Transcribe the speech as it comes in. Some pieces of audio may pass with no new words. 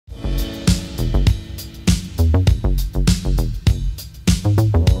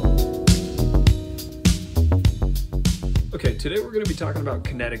we're going to be talking about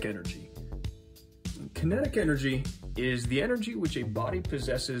kinetic energy. Kinetic energy is the energy which a body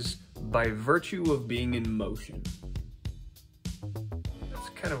possesses by virtue of being in motion. That's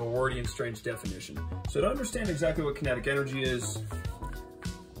kind of a wordy and strange definition. So to understand exactly what kinetic energy is,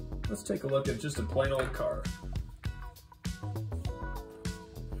 let's take a look at just a plain old car.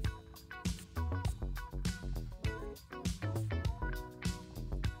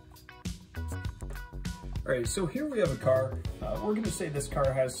 Alright, so here we have a car. We're going to say this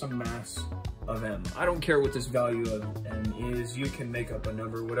car has some mass of m. I don't care what this value of m is. You can make up a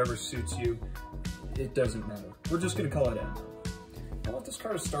number, whatever suits you. It doesn't matter. We're just going to call it m. I want this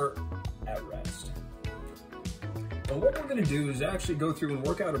car to start at rest. But what we're going to do is actually go through and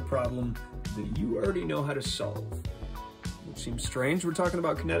work out a problem that you already know how to solve. Which seems strange. We're talking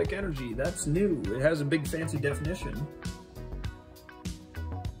about kinetic energy. That's new. It has a big fancy definition.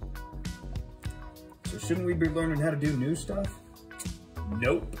 So shouldn't we be learning how to do new stuff?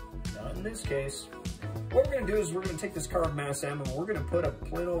 Nope, not in this case. What we're going to do is we're going to take this car of mass m and we're going to put a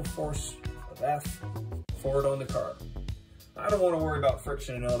plain old force of F forward on the car. I don't want to worry about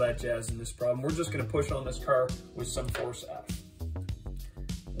friction and all that jazz in this problem. We're just going to push on this car with some force F.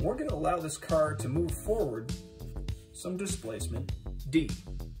 And we're going to allow this car to move forward some displacement D.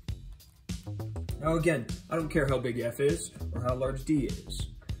 Now again, I don't care how big F is or how large D is.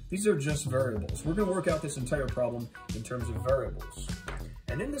 These are just variables. We're going to work out this entire problem in terms of variables.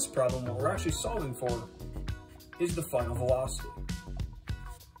 And in this problem, what we're actually solving for is the final velocity.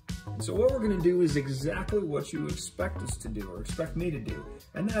 And so what we're going to do is exactly what you expect us to do, or expect me to do.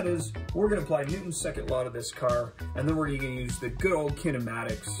 And that is, we're going to apply Newton's second law to this car, and then we're going to use the good old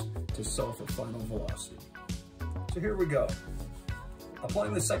kinematics to solve for final velocity. So here we go.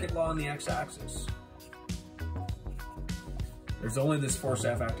 Applying the second law on the x-axis. There's only this force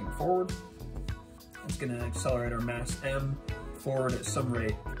F acting forward. It's going to accelerate our mass m forward at some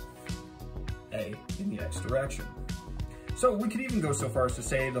rate a in the x direction. So we could even go so far as to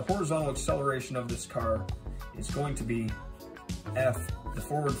say the horizontal acceleration of this car is going to be F, the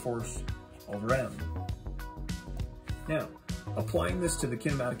forward force, over m. Now, applying this to the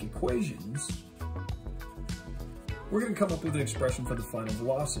kinematic equations, we're going to come up with an expression for the final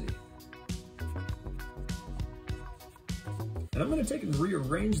velocity. And I'm going to take and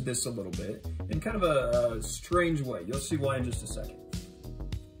rearrange this a little bit in kind of a strange way. You'll see why in just a second.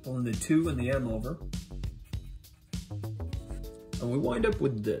 Pulling the 2 and the m over. And we wind up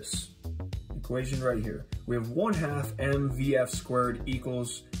with this equation right here. We have 1/2 mvf squared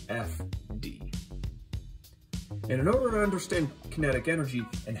equals fd. And in order to understand kinetic energy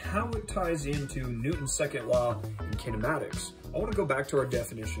and how it ties into Newton's second law in kinematics, I want to go back to our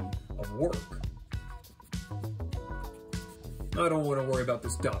definition of work. I don't want to worry about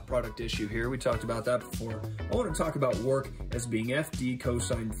this dot product issue here. We talked about that before. I want to talk about work as being Fd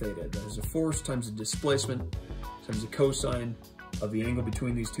cosine theta. That is a force times a displacement times a cosine of the angle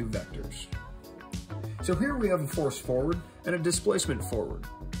between these two vectors. So here we have a force forward and a displacement forward.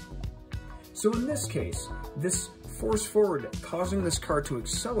 So in this case, this force forward causing this car to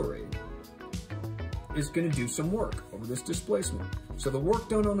accelerate is going to do some work over this displacement. So the work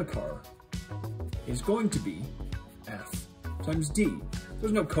done on the car is going to be F times D.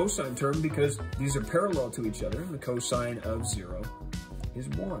 There's no cosine term because these are parallel to each other, and the cosine of 0 is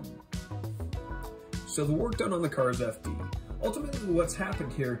 1. So the work done on the car is Fd. Ultimately, what's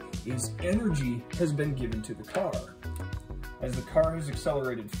happened here is energy has been given to the car. As the car has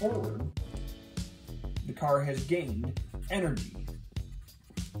accelerated forward, the car has gained energy.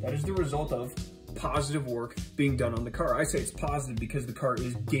 That is the result of positive work being done on the car. I say it's positive because the car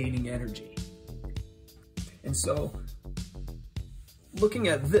is gaining energy. And so, looking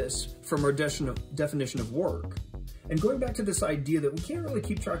at this from our definition of work, and going back to this idea that we can't really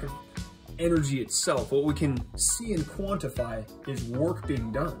keep track of energy itself, what we can see and quantify is work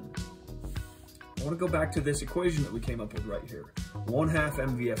being done. I want to go back to this equation that we came up with right here. 1/2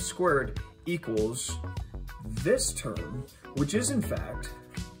 mvf squared equals this term, which is in fact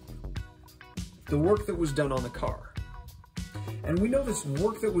the work that was done on the car. And we know this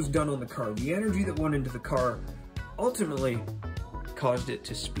work that was done on the car, the energy that went into the car, ultimately caused it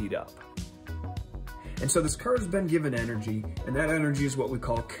to speed up. And so this car has been given energy, and that energy is what we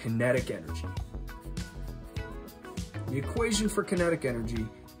call kinetic energy. The equation for kinetic energy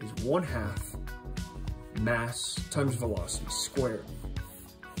is 1/2 mass times velocity squared.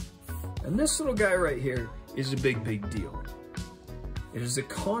 And this little guy right here is a big, big deal. It is a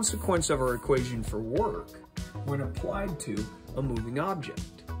consequence of our equation for work when applied to a moving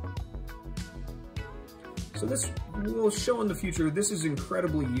object. So this will show in the future, this is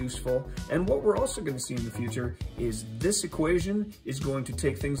incredibly useful. And what we're also going to see in the future is this equation is going to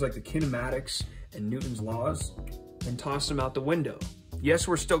take things like the kinematics and Newton's laws and toss them out the window. Yes,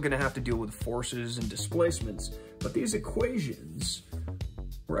 we're still going to have to deal with forces and displacements, but these equations,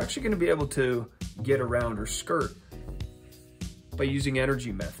 we're actually going to be able to get around or skirt by using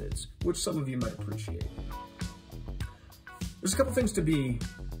energy methods, which some of you might appreciate. There's a couple things to be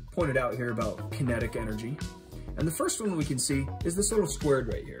pointed out here about kinetic energy. And the first one we can see is this little squared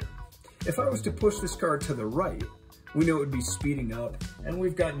right here. If I was to push this car to the right, we know it would be speeding up, and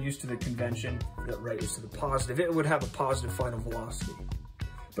we've gotten used to the convention that right is to the positive. It would have a positive final velocity.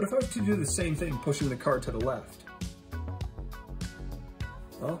 But if I was to do the same thing, pushing the car to the left,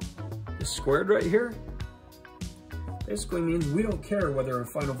 well, this squared right here basically means we don't care whether our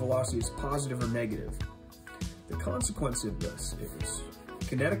final velocity is positive or negative. The consequence of this is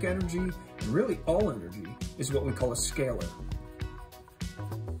kinetic energy, and really all energy, is what we call a scalar.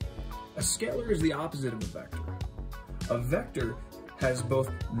 A scalar is the opposite of a vector. A vector has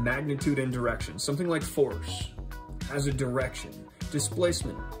both magnitude and direction. Something like force has a direction.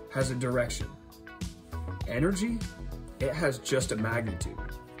 Displacement has a direction. Energy, it has just a magnitude.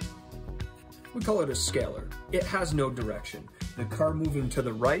 We call it a scalar. It has no direction. The car moving to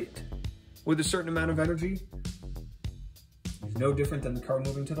the right with a certain amount of energy is no different than the car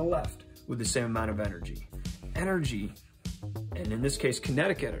moving to the left with the same amount of energy. Energy, and in this case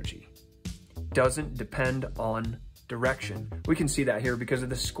kinetic energy, doesn't depend on direction. We can see that here because of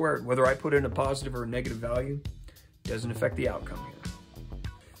the squared. Whether I put in a positive or a negative value doesn't affect the outcome here.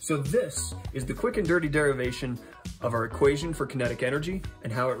 So this is the quick and dirty derivation of our equation for kinetic energy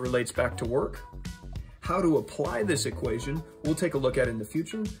and how it relates back to work. How to apply this equation, we'll take a look at in the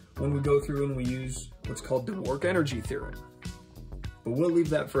future when we go through and we use what's called the work energy theorem. But we'll leave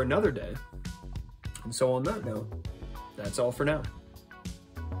that for another day. And so on that note, that's all for now.